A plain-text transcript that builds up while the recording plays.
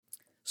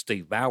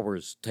Steve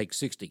Bowers, Take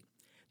 60.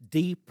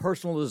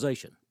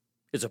 Depersonalization.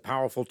 It's a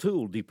powerful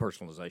tool,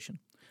 depersonalization.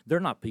 They're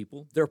not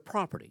people, they're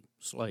property,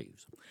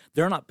 slaves.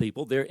 They're not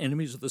people, they're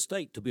enemies of the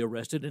state to be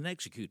arrested and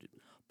executed.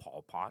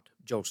 Pol Pot,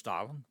 Joe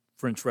Stalin,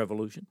 French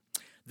Revolution.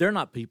 They're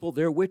not people,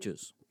 they're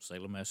witches,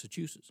 Salem,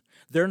 Massachusetts.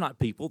 They're not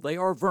people, they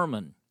are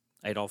vermin,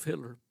 Adolf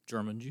Hitler,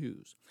 German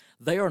Jews.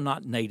 They are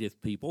not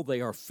native people,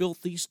 they are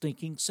filthy,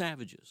 stinking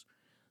savages.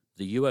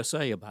 The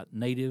USA about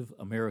Native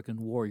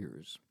American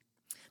warriors.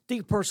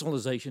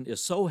 Depersonalization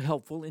is so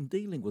helpful in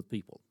dealing with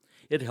people.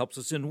 It helps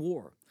us in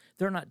war.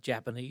 They're not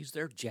Japanese,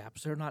 they're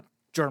Japs, they're not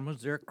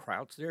Germans, they're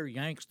Krauts, they're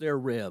Yanks, they're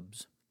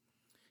Rebs.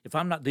 If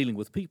I'm not dealing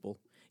with people,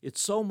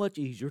 it's so much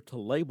easier to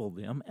label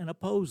them and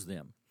oppose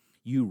them.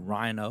 You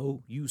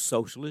rhino, you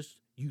socialist,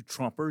 you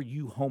Trumper,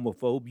 you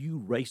homophobe, you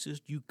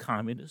racist, you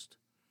communist.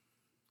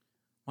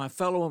 My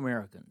fellow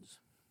Americans,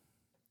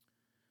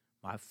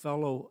 my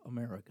fellow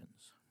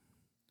Americans,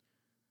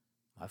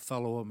 my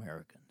fellow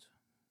Americans.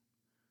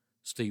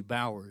 Steve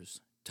Bowers,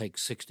 Take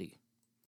 60.